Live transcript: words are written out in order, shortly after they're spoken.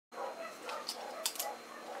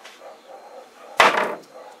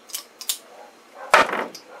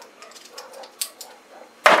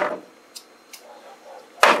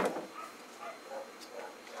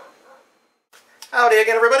Hey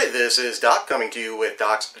again, everybody, this is Doc coming to you with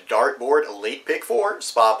Doc's Dartboard Late Pick 4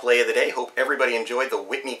 Spa Play of the Day. Hope everybody enjoyed the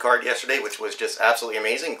Whitney card yesterday, which was just absolutely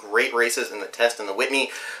amazing. Great races in the test and the Whitney.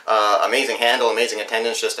 Amazing handle, amazing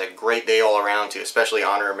attendance, just a great day all around to especially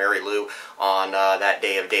honor Mary Lou on that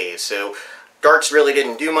day of days. So darts really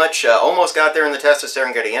didn't do much. Almost got there in the test of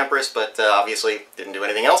Serengeti Empress, but obviously didn't do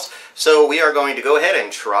anything else. So we are going to go ahead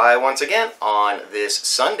and try once again on this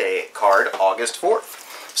Sunday card, August 4th.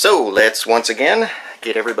 So let's once again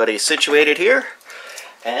get everybody situated here,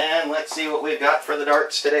 and let's see what we've got for the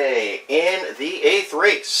darts today. In the 8th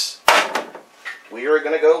race, we are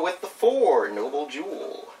going to go with the 4, Noble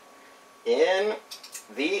Jewel. In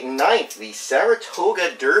the 9th, the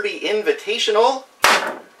Saratoga Derby Invitational,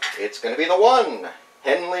 it's going to be the 1,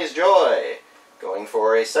 Henley's Joy, going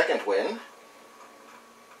for a second win.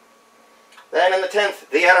 Then in the 10th,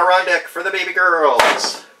 the Adirondack for the baby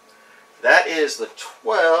girls. That is the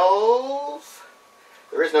 12.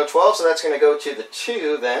 There is no 12, so that's going to go to the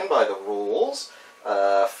 2 then by the rules.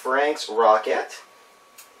 Frank's Rocket.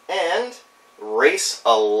 And race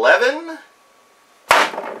 11.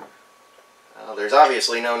 There's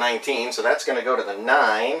obviously no 19, so that's going to go to the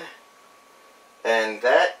 9. And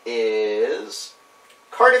that is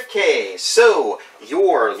Cardiff K. So,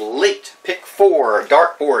 your late pick 4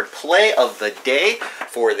 dartboard play of the day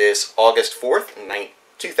for this August 4th,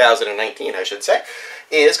 2019, I should say,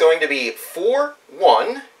 is going to be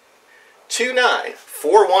 4129.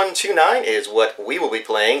 4129 is what we will be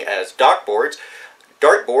playing as dartboard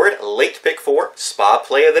late pick 4 spa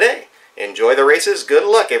play of the day. Enjoy the races. Good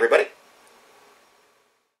luck, everybody.